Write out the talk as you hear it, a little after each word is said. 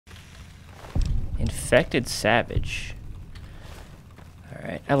Infected Savage.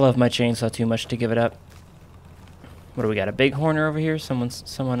 Alright, I love my chainsaw too much to give it up. What do we got? A bighorner over here? Someone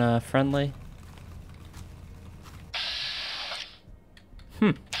friendly?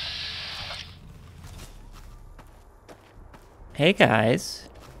 Hey guys.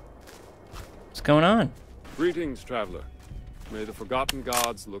 What's going on? Greetings, traveler. May the forgotten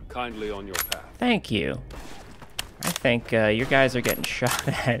gods look kindly on your path. Thank you. I think your guys are getting shot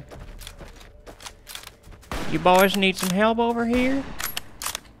at. You boys need some help over here?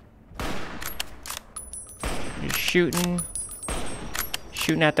 You're shooting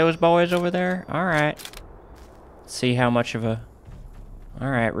at those boys over there? Alright. See how much of a...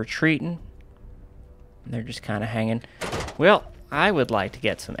 Alright, retreating. They're just kind of hanging. Well, I would like to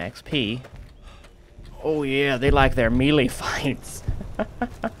get some XP. Oh yeah, they like their melee fights.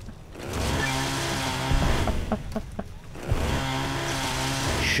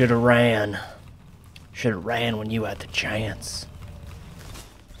 Shoulda ran. Shoulda ran when you had the chance.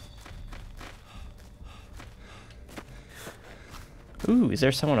 Ooh, is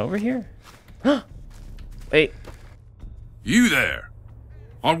there someone over here? Wait. You there?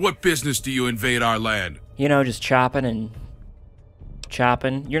 On what business do you invade our land? You know, just chopping and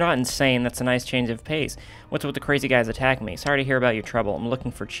chopping. You're not insane. That's a nice change of pace. What's with the crazy guys attacking me? Sorry to hear about your trouble. I'm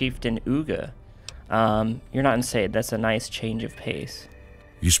looking for Chieftain Uga. You're not insane. That's a nice change of pace.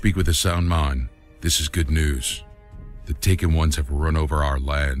 You speak with a sound mind. This is good news. The Taken Ones have run over our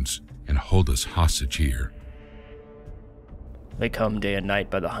lands and hold us hostage here. They come day and night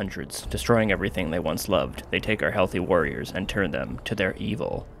by the hundreds, destroying everything they once loved. They take our healthy warriors and turn them to their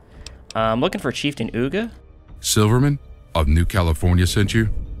evil. I'm looking for Chieftain Uga. Silverman of New California sent you?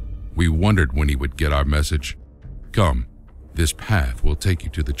 We wondered when he would get our message. Come, this path will take you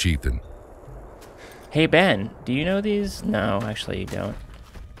to the chieftain. Hey Ben, do you know these? No, actually you don't.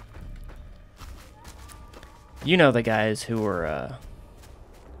 You know the guys who were,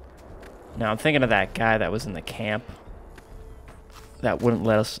 No, I'm thinking of that guy that was in the camp that wouldn't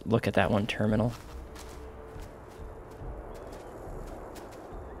let us look at that one terminal.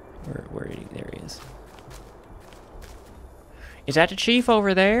 Where did he? There he is. Is that the chief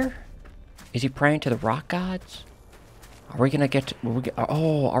over there? Is he praying to the rock gods? Are we gonna get? Are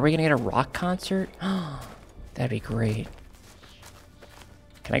we gonna get a rock concert? That'd be great.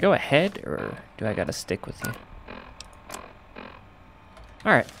 Can I go ahead, or do I gotta stick with you?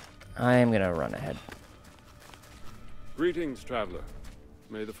 All right, I am gonna run ahead. Greetings, traveler.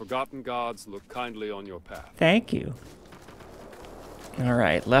 May the forgotten gods look kindly on your path. Thank you. All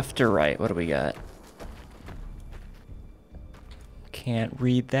right, left or right? What do we got? Can't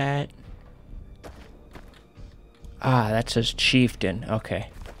read that. Ah, that says chieftain. Okay.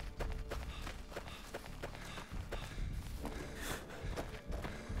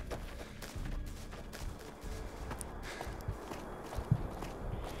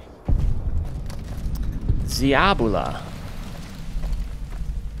 Xiabula.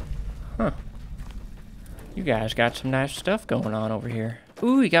 Huh. You guys got some nice stuff going on over here.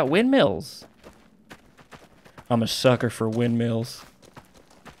 Ooh, you got windmills. I'm a sucker for windmills.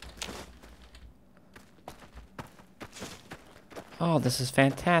 Oh, this is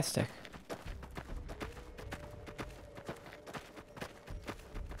fantastic.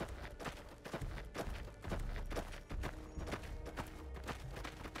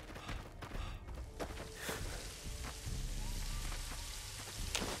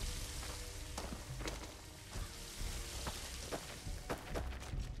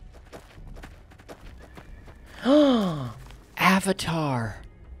 Avatar.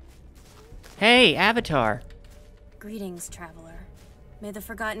 Hey, Avatar. Greetings, traveler. May the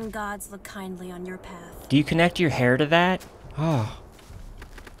forgotten gods look kindly on your path. Do you connect your hair to that? Oh.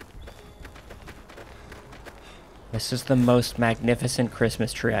 This is the most magnificent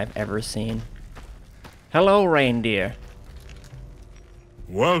Christmas tree I've ever seen. Hello, reindeer.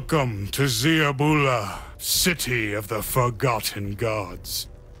 Welcome to Xiabula, city of the forgotten gods.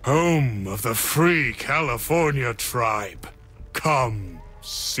 Home of the free California tribe. Come,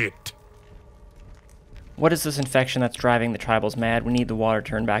 sit. What is this infection that's driving the tribals mad? We need the water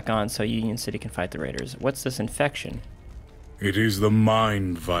turned back on so Union City can fight the raiders. What's this infection? It is the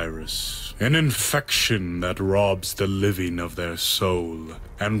mind virus, an infection that robs the living of their soul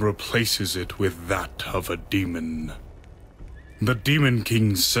and replaces it with that of a demon. The Demon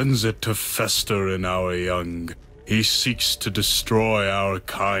King sends it to fester in our young. He seeks to destroy our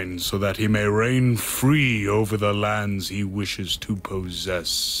kind so that he may reign free over the lands he wishes to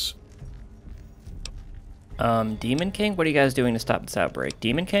possess. Demon King? What are you guys doing to stop this outbreak?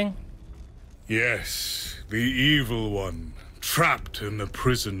 Demon King? Yes, the evil one, trapped in the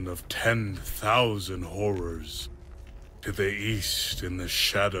prison of 10,000 horrors, to the east in the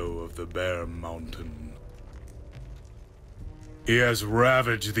shadow of the Bear Mountain. He has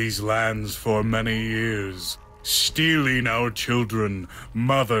ravaged these lands for many years, stealing our children,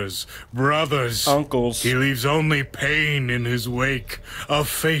 mothers, brothers, uncles. He leaves only pain in his wake, a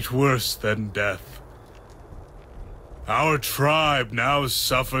fate worse than death. Our tribe now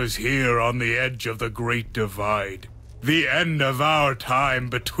suffers here on the edge of the Great Divide, the end of our time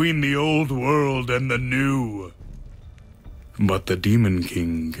between the old world and the new. But the Demon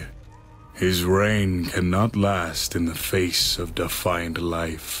King, his reign cannot last in the face of defiant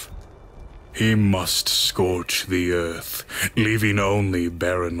life. He must scorch the earth, leaving only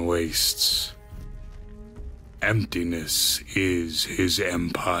barren wastes. Emptiness is his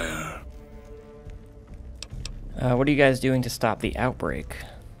empire. What are you guys doing to stop the outbreak?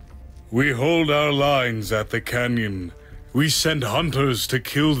 We hold our lines at the canyon. We send hunters to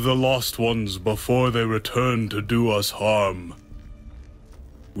kill the lost ones before they return to do us harm.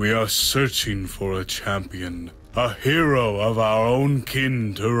 We are searching for a champion, a hero of our own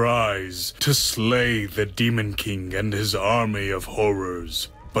kin to rise, to slay the Demon King and his army of horrors.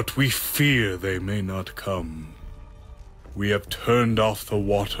 But we fear they may not come. We have turned off the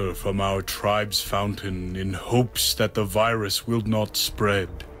water from our tribe's fountain in hopes that the virus will not spread,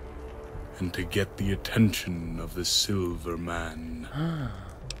 and to get the attention of the Silver Man.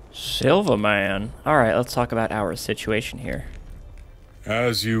 Silver Man? Alright, let's talk about our situation here.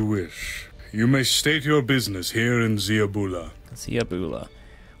 As you wish. You may state your business here in Xiabula. Xiabula.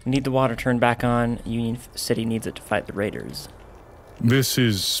 We need the water turned back on. Union City needs it to fight the raiders. This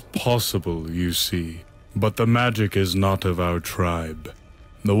is possible, you see, but the magic is not of our tribe.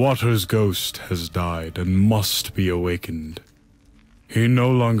 The water's ghost has died and must be awakened. He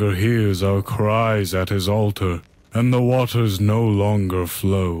no longer hears our cries at his altar, and the waters no longer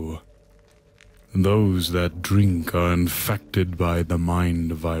flow. Those that drink are infected by the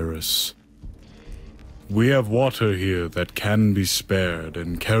mind virus. We have water here that can be spared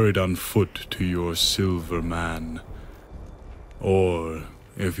and carried on foot to your Silver Man. Or,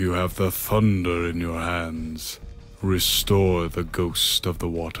 if you have the thunder in your hands, restore the ghost of the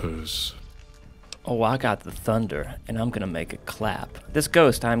waters. Oh, I got the thunder, and I'm gonna make it clap. This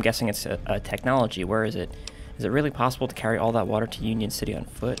ghost, I'm guessing it's a technology. Where is it? Is it really possible to carry all that water to Union City on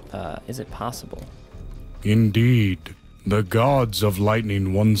foot? Is it possible? Indeed. The gods of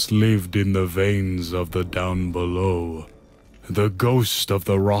lightning once lived in the veins of the down below. The ghost of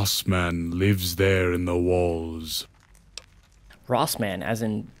the Rossman lives there in the walls. Rossman, as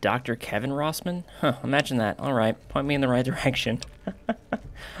in Dr. Kevin Rossman? Huh, imagine that. Alright, point me in the right direction.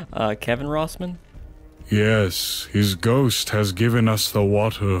 Kevin Rossman? Yes, his ghost has given us the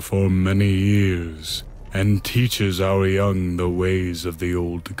water for many years, and teaches our young the ways of the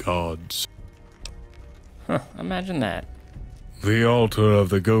old gods. Huh, imagine that. The altar of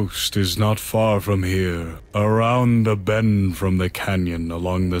the ghost is not far from here, around the bend from the canyon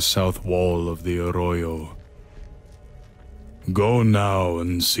along the south wall of the arroyo. Go now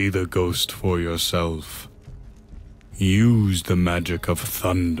and see the ghost for yourself. Use the magic of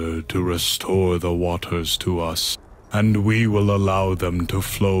thunder to restore the waters to us, and we will allow them to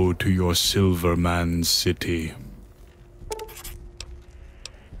flow to your Silver Man's city.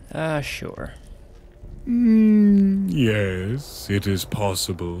 Sure. Yes, it is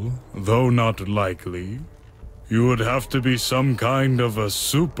possible, though not likely. You would have to be some kind of a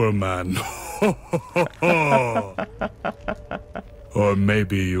Superman. Or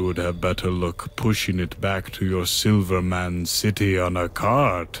maybe you would have better luck pushing it back to your Silver Man city on a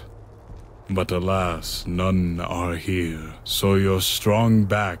cart. But alas, none are here, so your strong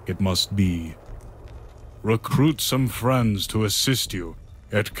back it must be. Recruit some friends to assist you.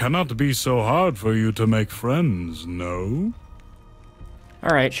 It cannot be so hard for you to make friends, no?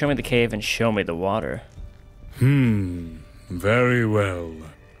 Alright, show me the cave and show me the water. Very well.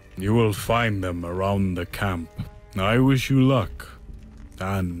 You will find them around the camp. I wish you luck.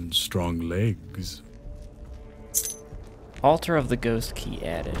 And strong legs. Altar of the Ghost Key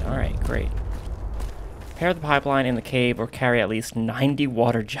added. Alright, great. Repair the pipeline in the cave or carry at least 90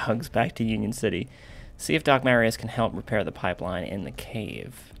 water jugs back to Union City. See if Doc Marius can help repair the pipeline in the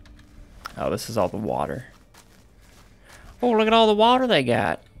cave. Oh, this is all the water. Oh, look at all the water they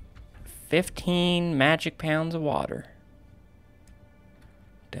got. 15 magic pounds of water.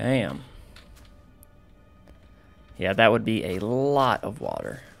 Damn. Yeah, that would be a lot of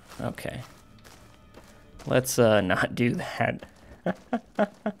water. Okay. Let's not do that.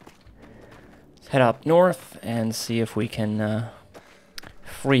 Let's head up north and see if we can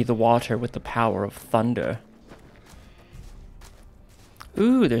free the water with the power of thunder.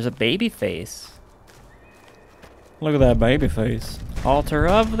 Ooh, there's a baby face. Look at that baby face. Altar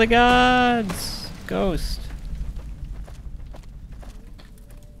of the gods. Ghost.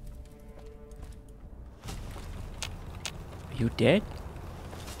 You dead?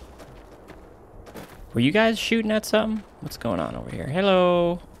 Were you guys shooting at something? What's going on over here?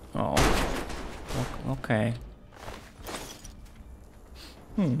 Hello. Oh. Okay.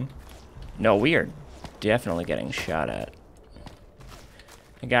 No, we are definitely getting shot at.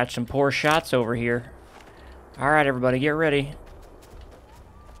 I got some poor shots over here. Alright, everybody, get ready.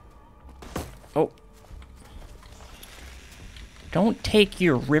 Oh. Don't take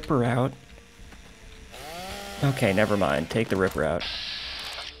your ripper out. Okay, never mind. Take the ripper out.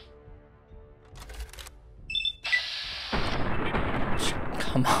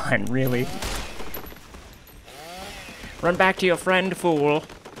 Come on, really? Run back to your friend, fool.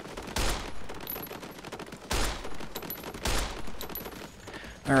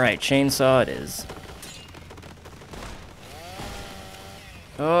 Alright, chainsaw it is.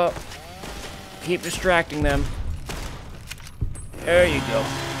 Oh. Keep distracting them. There you go.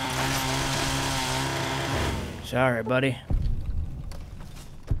 Sorry, buddy.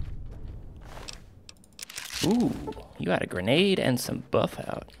 Ooh, you got a grenade and some buff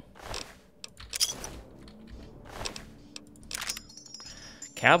out.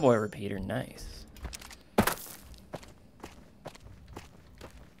 Cowboy repeater, nice.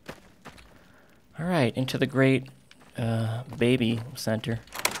 Alright, into the great baby center.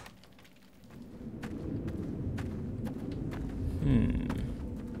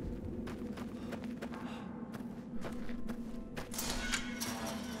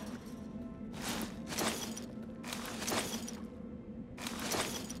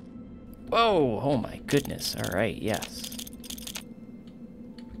 Whoa, oh my goodness. Alright, yes.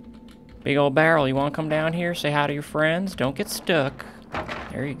 Big old barrel, you want to come down here? Say hi to your friends? Don't get stuck.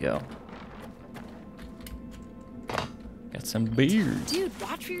 There you go. Got some beer. Dude,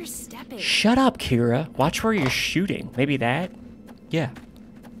 watch where you're stepping. Shut up, Kira. Watch where you're shooting. Maybe that? Yeah,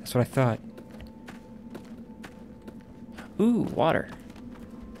 that's what I thought. Ooh, water.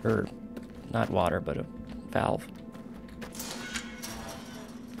 Or, not water, but a valve.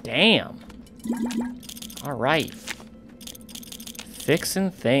 Damn. Alright.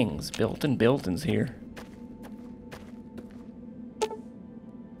 Fixing things. Built-in buildings here.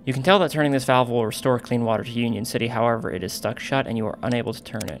 You can tell that turning this valve will restore clean water to Union City. However, it is stuck shut and you are unable to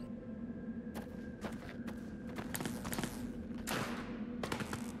turn it.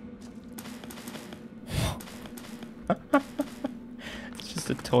 It's just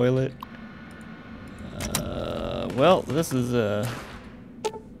a toilet. Well, this is a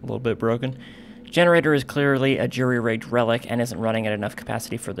little bit broken. Generator is clearly a jury-rigged relic and isn't running at enough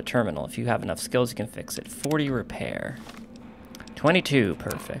capacity for the terminal. If you have enough skills, you can fix it. 40 repair. 22,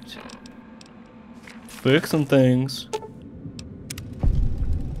 perfect. Fixing things.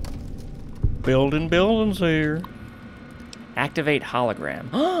 Building buildings here. Activate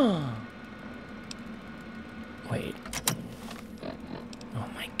hologram. Wait. Oh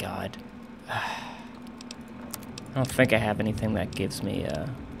my god. I don't think I have anything that gives me,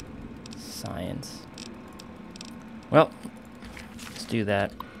 science. Well, let's do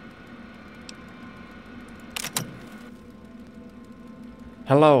that.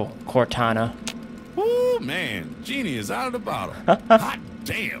 Hello, Cortana. Ooh, man, Genie is out of the bottle. Hot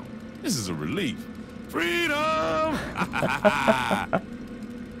damn, this is a relief. Freedom!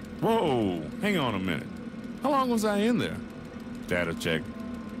 Whoa, hang on a minute. How long was I in there? Data check.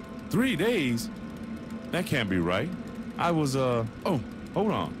 3 days? That can't be right. I was, oh,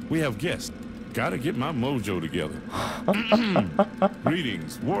 hold on. We have guests. Gotta get my mojo together.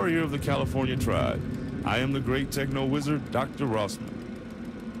 Greetings, warrior of the California tribe. I am the great techno wizard, Dr. Rossman.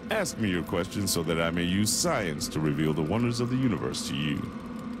 Ask me your questions so that I may use science to reveal the wonders of the universe to you.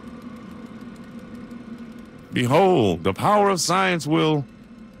 Behold, the power of science will...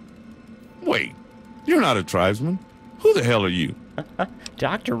 Wait, you're not a tribesman. Who the hell are you?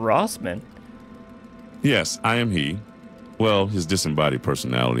 Dr. Rossman? Yes, I am he. Well, his disembodied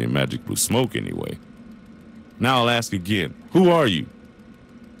personality and magic blue smoke anyway. Now I'll ask again, who are you?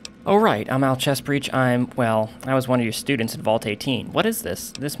 Oh right, I'm Al Chestbreach. I was one of your students in Vault 18. What is this?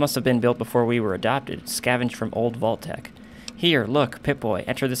 This must have been built before we were adopted, scavenged from old Vault tech. Here, look, Pip-Boy,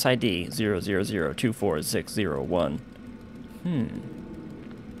 enter this ID, 000240601.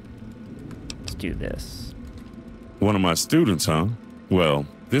 Let's do this. One of my students, huh? Well,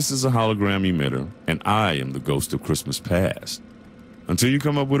 this is a hologram emitter, and I am the ghost of Christmas past. Until you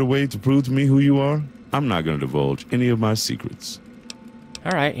come up with a way to prove to me who you are, I'm not going to divulge any of my secrets.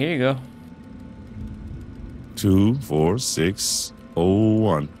 Alright, here you go. 2, 4, 6,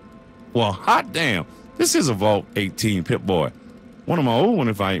 01. Well, hot damn. This is a Vault 18 Pip-Boy. One of my old one,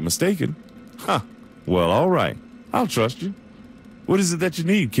 if I ain't mistaken. Huh. Well, all right. I'll trust you. What is it that you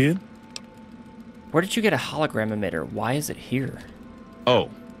need, kid? Where did you get a hologram emitter? Why is it here? Oh,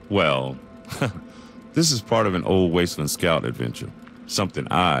 well, this is part of an old Wasteland Scout adventure. Something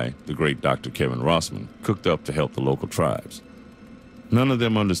I, the great Dr. Kevin Rossman, cooked up to help the local tribes. None of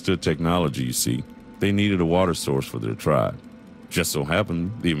them understood technology, you see. They needed a water source for their tribe. Just so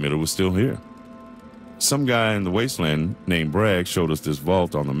happened the emitter was still here. Some guy in the wasteland named Bragg showed us this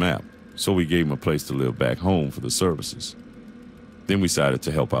vault on the map, so we gave him a place to live back home for the services. Then we decided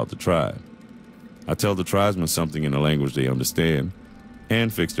to help out the tribe. I tell the tribesmen something in a language they understand,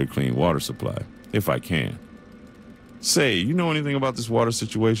 and fix their clean water supply, if I can. Say, you know anything about this water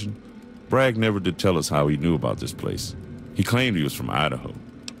situation? Bragg never did tell us how he knew about this place. He claimed he was from Idaho.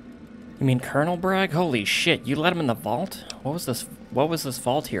 You mean Colonel Bragg? Holy shit, you let him in the vault? What was this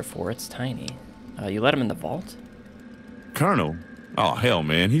vault here for? It's tiny. You let him in the vault? Colonel? Oh, hell,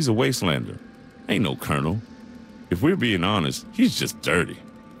 man, he's a wastelander. Ain't no colonel. If we're being honest, he's just dirty.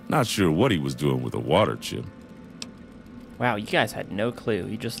 Not sure what he was doing with a water chip. Wow, you guys had no clue.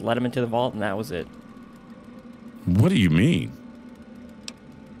 You just let him into the vault and that was it. What do you mean?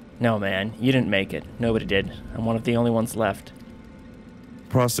 No, man, you didn't make it. Nobody did. I'm one of the only ones left.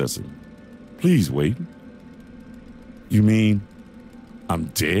 Processing. Please wait. You mean I'm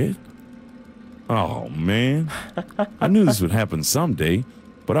dead? Oh, man. I knew this would happen someday,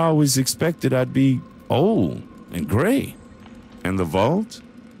 but I always expected I'd be old and gray. And the vault?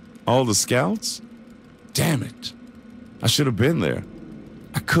 All the scouts? Damn it. I should have been there.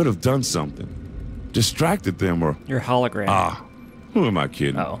 I could have done something. Distracted them or... Your hologram. Ah, who am I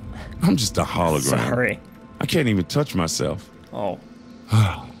kidding? Oh. I'm just a hologram. Sorry. I can't even touch myself. Oh.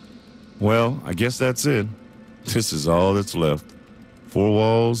 Well, I guess that's it. This is all that's left. 4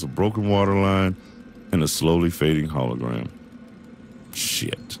 walls, a broken water line, and a slowly fading hologram.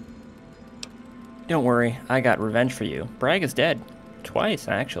 Shit. Don't worry, I got revenge for you. Bragg is dead. Twice,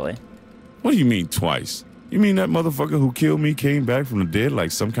 actually. What do you mean twice? You mean that motherfucker who killed me came back from the dead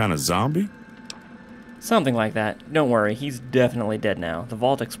like some kind of zombie? Something like that. Don't worry, he's definitely dead now. The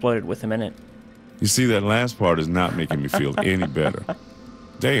vault exploded with him in it. You see, that last part is not making me feel any better.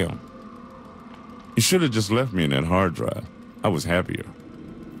 Damn. You should have just left me in that hard drive. I was happier.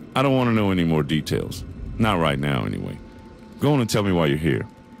 I don't want to know any more details. Not right now, anyway. Go on and tell me why you're here.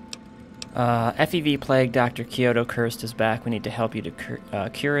 FEV plague, Dr. Kyoto cursed is back. We need to help you to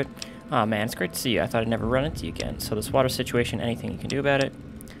cure it. Aw, man, it's great to see you. I thought I'd never run into you again. So this water situation, anything you can do about it?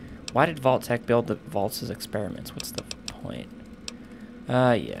 Why did Vault Tech build the vaults as experiments? What's the point?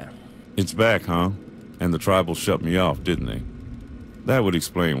 Yeah. It's back, huh? And the tribals shut me off, didn't they? That would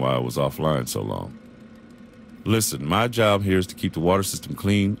explain why I was offline so long. Listen, my job here is to keep the water system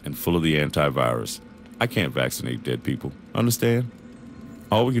clean and full of the antivirus. I can't vaccinate dead people, understand?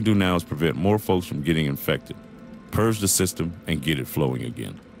 All we can do now is prevent more folks from getting infected, purge the system, and get it flowing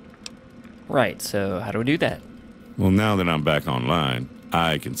again. Right, so how do we do that? Well, now that I'm back online,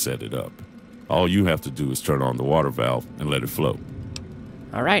 I can set it up. All you have to do is turn on the water valve and let it flow.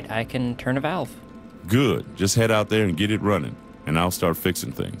 All right, I can turn a valve. Good. Just head out there and get it running, and I'll start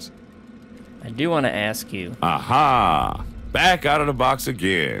fixing things. I do want to ask you. Aha! Back out of the box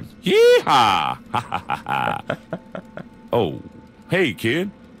again. Yee-haw! Oh, hey,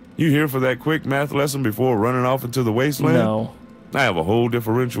 kid. You here for that quick math lesson before running off into the wasteland? No. I have a whole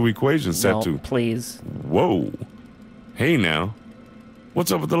differential equation set No, to... please. Whoa. Hey, now.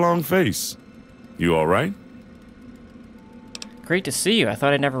 What's up with the long face? You all right? Great to see you. I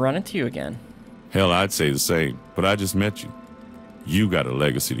thought I'd never run into you again. Hell, I'd say the same, but I just met you. You got a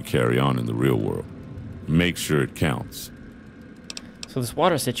legacy to carry on in the real world. Make sure it counts. So this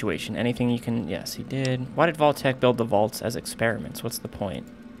water situation, anything you can... Yes, he did. Why did Vault Tech build the vaults as experiments? What's the point?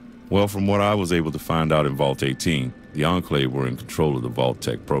 Well, from what I was able to find out in Vault 18, the Enclave were in control of the Vault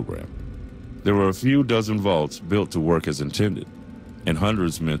Tech program. There were a few dozen vaults built to work as intended, and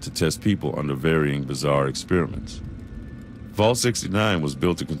hundreds meant to test people under varying bizarre experiments. Vault 69 was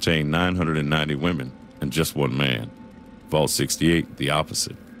built to contain 990 women and just one man. Vault 68, the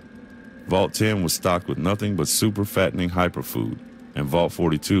opposite. Vault 10 was stocked with nothing but super fattening hyperfood, and Vault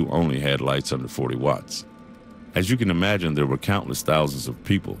 42 only had lights under 40 watts. As you can imagine, there were countless thousands of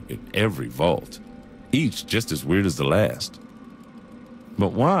people in every vault, each just as weird as the last.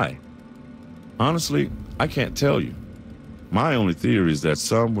 But why? Honestly, I can't tell you. My only theory is that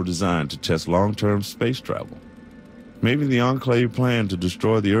some were designed to test long-term space travel. Maybe the Enclave planned to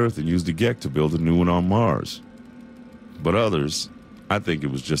destroy the Earth and use the Gek to build a new one on Mars. But others, I think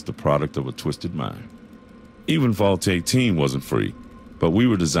it was just the product of a twisted mind. Even Vault 18 wasn't free. But we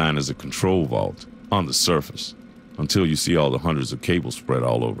were designed as a control vault on the surface, until you see all the hundreds of cables spread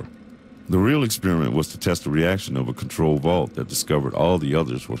all over. The real experiment was to test the reaction of a control vault that discovered all the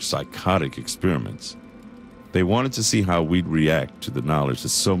others were psychotic experiments. They wanted to see how we'd react to the knowledge that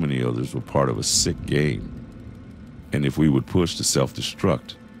so many others were part of a sick game, and if we would push to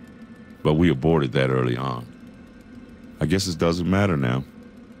self-destruct. But we aborted that early on. I guess it doesn't matter now.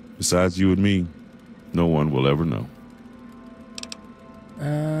 Besides you and me, no one will ever know.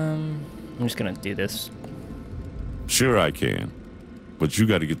 I'm just gonna do this. Sure I can, but you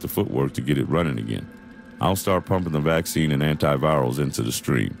got to get the footwork to get it running again. I'll start pumping the vaccine and antivirals into the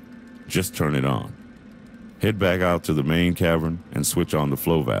stream. Just turn it on. Head back out to the main cavern and switch on the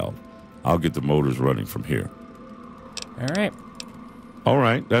flow valve. I'll get the motors running from here. All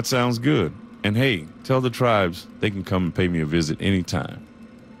right, that sounds good. And hey, tell the tribes they can come and pay me a visit anytime.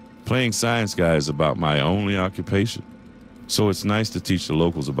 Playing science guy is about my only occupation, so it's nice to teach the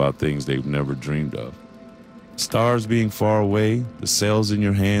locals about things they've never dreamed of. Stars being far away, the cells in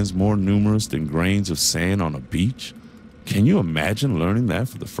your hands more numerous than grains of sand on a beach. Can you imagine learning that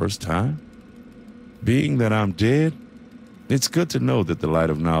for the first time? Being that I'm dead, it's good to know that the light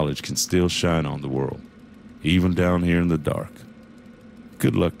of knowledge can still shine on the world, even down here in the dark.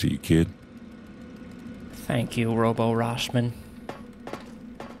 Good luck to you, kid. Thank you, Robo Rossman.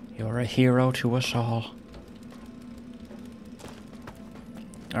 You're a hero to us all.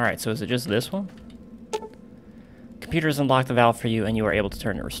 Alright, so is it just this one? Computers unlock the valve for you, and you are able to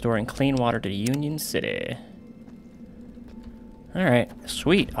turn it, restoring clean water to Union City. Alright,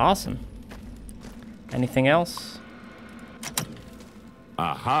 sweet, awesome. Anything else?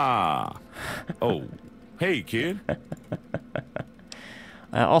 Aha! Oh, hey, kid.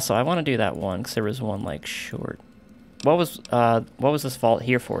 Also, I want to do that one, because there was one, like, short. What was this vault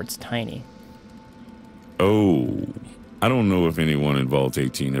here for? It's tiny. Oh, I don't know if anyone in Vault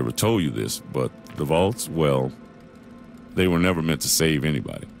 18 ever told you this, but the vaults, well, they were never meant to save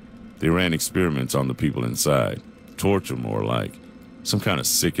anybody. They ran experiments on the people inside. Torture, more like. Some kind of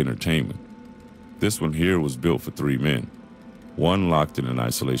sick entertainment. This one here was built for 3 men. One locked in an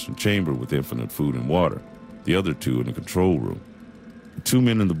isolation chamber with infinite food and water. The other 2 in a control room. The 2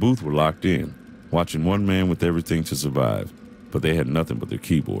 men in the booth were locked in, watching one man with everything to survive, but they had nothing but their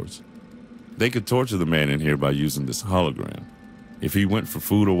keyboards. They could torture the man in here by using this hologram. If he went for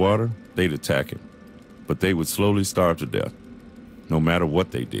food or water, they'd attack him. But they would slowly starve to death, no matter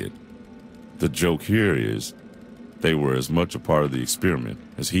what they did. The joke here is, they were as much a part of the experiment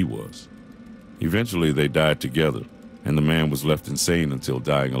as he was. Eventually, they died together, and the man was left insane until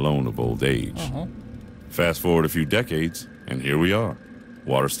dying alone of old age. Fast forward a few decades, and here we are.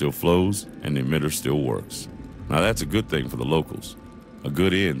 Water still flows, and the emitter still works. Now that's a good thing for the locals. A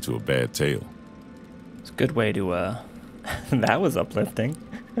good end to a bad tale. It's a good way to, that was uplifting.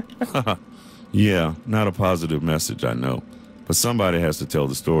 Yeah, not a positive message, I know. But somebody has to tell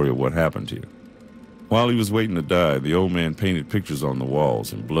the story of what happened here. While he was waiting to die, the old man painted pictures on the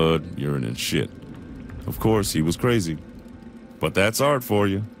walls in blood, urine, and shit. Of course, he was crazy. But that's art for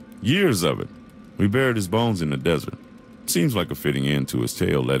you. Years of it. We buried his bones in the desert. Seems like a fitting end to his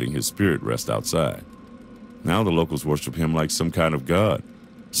tale, letting his spirit rest outside. Now the locals worship him like some kind of god,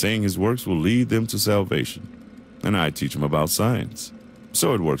 saying his works will lead them to salvation. And I teach them about science.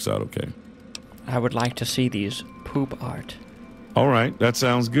 So it works out okay. I would like to see these poop art. All right, that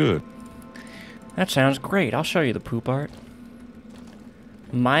sounds good. That sounds great. I'll show you the poop art.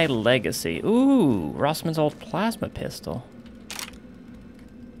 My legacy. Ooh, Rossman's old plasma pistol.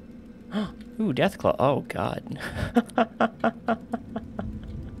 Ooh, Deathclaw. Oh, God.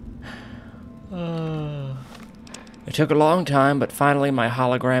 It took a long time, but finally my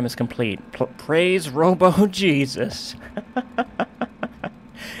hologram is complete. Praise Robo Jesus.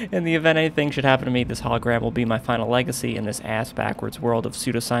 In the event anything should happen to me, this hologram will be my final legacy in this ass-backwards world of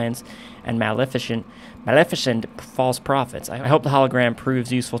pseudoscience and maleficent false prophets. I hope the hologram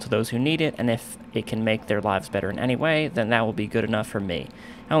proves useful to those who need it, and if it can make their lives better in any way, then that will be good enough for me.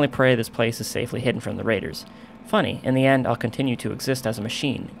 I only pray this place is safely hidden from the raiders. Funny, in the end, I'll continue to exist as a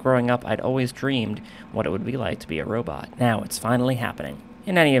machine. Growing up, I'd always dreamed what it would be like to be a robot. Now it's finally happening.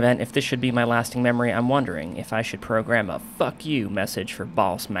 In any event, if this should be my lasting memory, I'm wondering if I should program a "fuck you" message for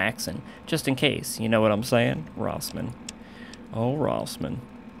Boss Maxon, just in case, you know what I'm saying? Rossman. Oh, Rossman.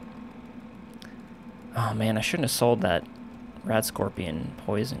 Oh man, I shouldn't have sold that Rat Scorpion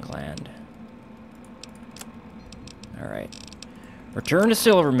poison gland. Alright. Return to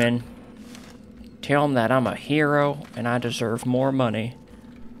Silverman. Tell him that I'm a hero and I deserve more money.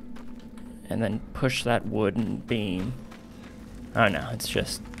 And then push that wooden beam. Oh no, it's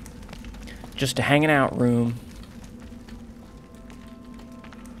just a hanging out room.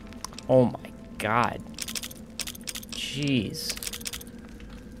 Oh my god. Jeez.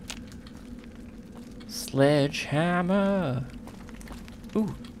 Sledgehammer.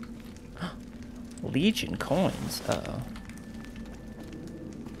 Ooh. Legion coins. Uh-oh.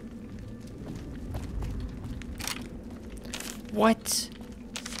 What?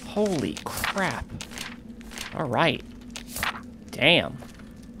 Holy crap. Alright. Damn.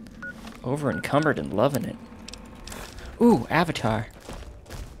 Over encumbered and loving it. Ooh, avatar.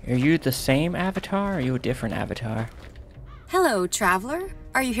 Are you the same avatar or are you a different avatar? Hello, traveler.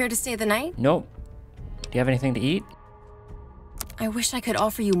 Are you here to stay the night? Nope. Do you have anything to eat? I wish I could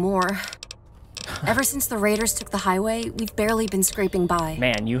offer you more. Ever since the raiders took the highway, we've barely been scraping by.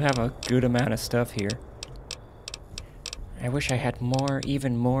 Man, you have a good amount of stuff here. I wish I had more,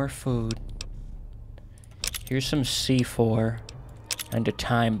 even more food. Here's some C4 and a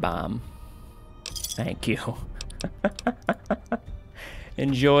time bomb. Thank you.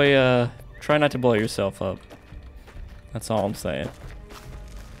 Enjoy, try not to blow yourself up. That's all I'm saying.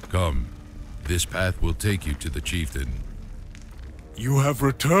 Come, this path will take you to the chieftain. You have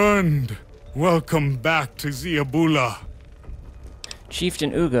returned. Welcome back to Xiabula.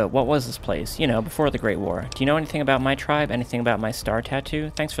 Chieftain Uga, what was this place? You know, before the Great War. Do you know anything about my tribe? Anything about my star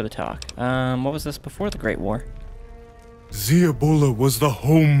tattoo? Thanks for the talk. What was this before the Great War? Xiabula was the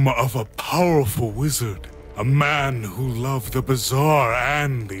home of a powerful wizard. A man who loved the bizarre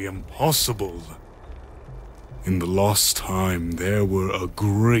and the impossible. In the lost time, there were a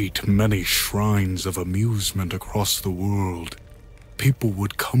great many shrines of amusement across the world. People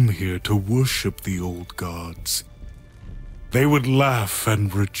would come here to worship the old gods. They would laugh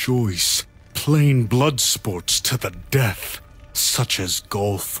and rejoice, playing blood sports to the death, such as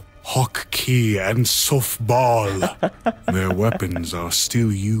golf, hockey, and softball. Their weapons are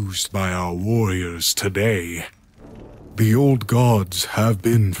still used by our warriors today. The old gods have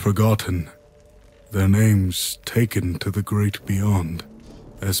been forgotten, their names taken to the great beyond,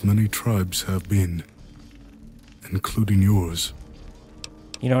 as many tribes have been, including yours.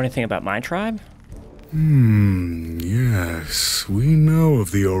 You know anything about my tribe? Yes, we know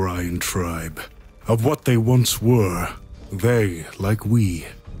of the Orion tribe, of what they once were. They, like we,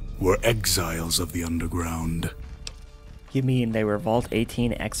 were exiles of the underground. You mean they were Vault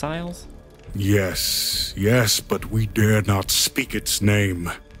 18 exiles? Yes, but we dare not speak its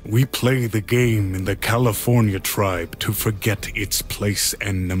name. We play the game in the California tribe to forget its place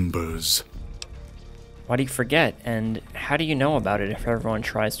and numbers. Why do you forget, and how do you know about it if everyone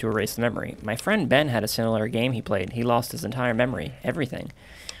tries to erase the memory? My friend Ben had a similar game he played. He lost his entire memory, everything.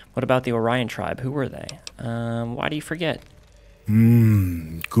 What about the Orion tribe? Who were they? Why do you forget?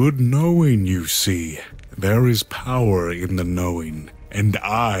 Good knowing, you see. There is power in the knowing, and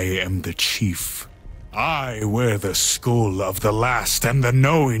I am the chief. I wear the skull of the last, and the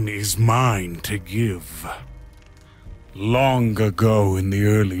knowing is mine to give. Long ago in the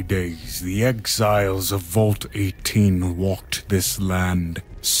early days, the exiles of Vault 18 walked this land,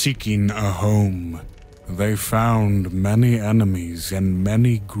 seeking a home. They found many enemies and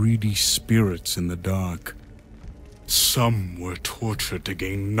many greedy spirits in the dark. Some were tortured to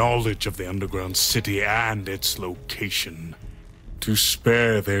gain knowledge of the underground city and its location. To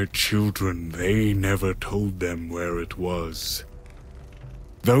spare their children, they never told them where it was.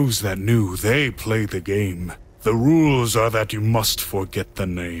 Those that knew, they played the game. The rules are that you must forget the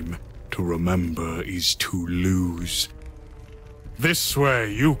name. To remember is to lose. This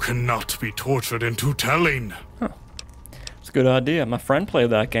way, you cannot be tortured into telling. It's a good idea. My friend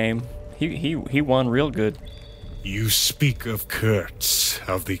played that game. He won real good. You speak of Kurtz,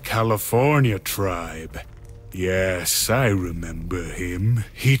 of the California tribe. Yes, I remember him.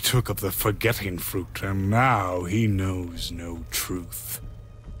 He took up the forgetting fruit, and now he knows no truth.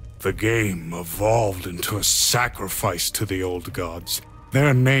 The game evolved into a sacrifice to the old gods.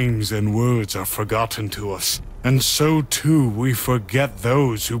 Their names and words are forgotten to us, and so too we forget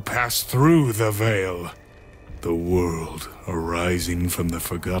those who passed through the veil. The world arising from the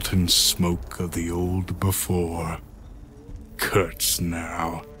forgotten smoke of the old before. Kurtz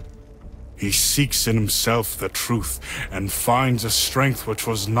now. He seeks in himself the truth, and finds a strength which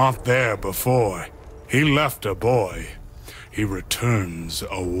was not there before. He left a boy. He returns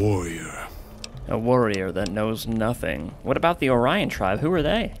a warrior. A warrior that knows nothing. What about the Orion tribe? Who are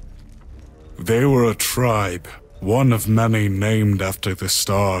they? They were a tribe, one of many named after the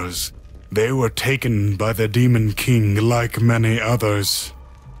stars. They were taken by the Demon King like many others.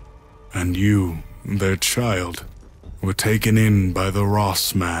 And you, their child, were taken in by the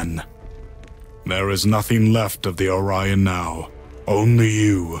Ross man. There is nothing left of the Orion now, only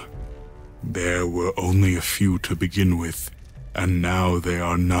you. There were only a few to begin with. and now they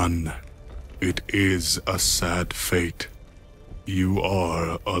are none. It is a sad fate. You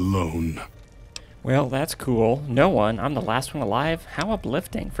are alone. Well, that's cool. No one. I'm the last one alive? How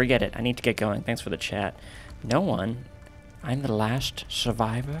uplifting. Forget it. I need to get going. Thanks for the chat. No one. I'm the last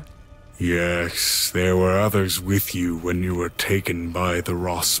survivor? Yes, there were others with you when you were taken by the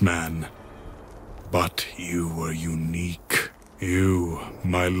Ross man. But you were unique. You,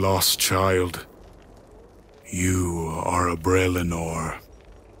 my lost child. You are a Brelinor.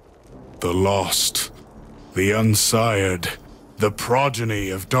 The lost, the unsired, the progeny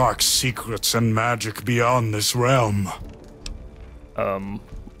of dark secrets and magic beyond this realm.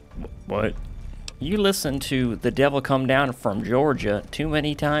 What? You listened to The Devil Come Down from Georgia too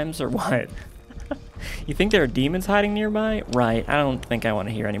many times, or what? You think there are demons hiding nearby? Right, I don't think I want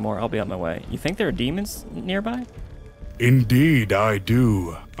to hear anymore. I'll be on my way. You think there are demons nearby? Indeed, I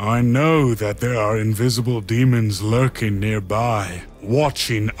do. I know that there are invisible demons lurking nearby,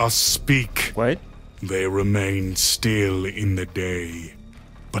 watching us speak. What? They remain still in the day,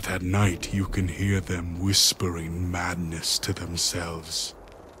 but at night you can hear them whispering madness to themselves,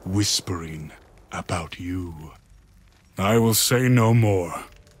 whispering about you. I will say no more.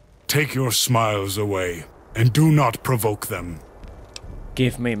 Take your smiles away, and do not provoke them.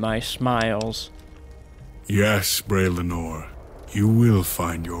 Give me my smiles. Yes, Brelinor, you will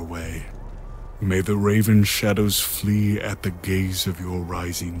find your way. May the raven shadows flee at the gaze of your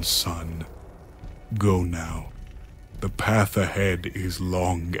rising sun. Go now. The path ahead is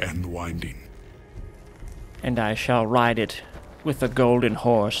long and winding. And I shall ride it with a golden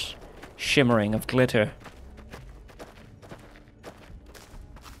horse, shimmering of glitter.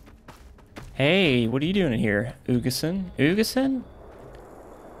 Hey, what are you doing in here, Ugason? Ugason?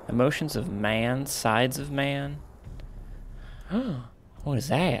 Emotions of man, sides of man. Oh, what is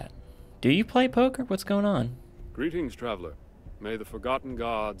that? Do you play poker? What's going on? Greetings, traveler. May the forgotten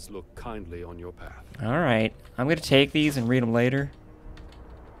gods look kindly on your path. Alright, I'm gonna take these and read them later.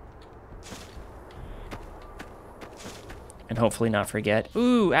 And hopefully not forget.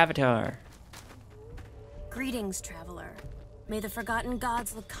 Ooh, Avatar. Greetings, traveler. May the forgotten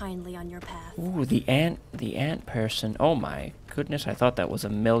gods look kindly on your path. Ooh, the ant person. Oh my goodness, I thought that was a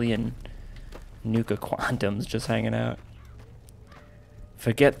million Nuka Quantums just hanging out.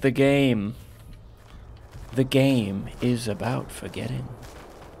 Forget the game. The game is about forgetting.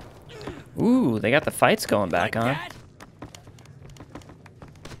 Ooh, they got the fights going back on.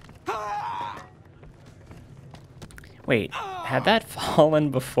 Wait, had that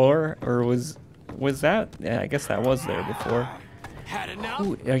fallen before, or was that? Yeah, I guess that was there before.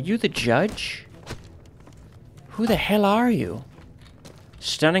 Ooh, are you the judge? Who the hell are you?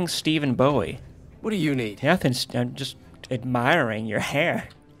 Stunning Stephen Bowie. What do you need? Nothing. I'm just admiring your hair.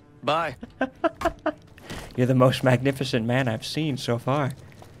 Bye. You're the most magnificent man I've seen so far.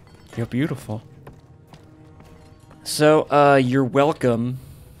 You're beautiful. So, you're welcome.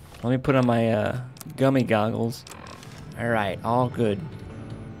 Let me put on my gummy goggles. All right, all good.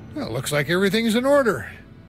 Well, looks like everything's in order.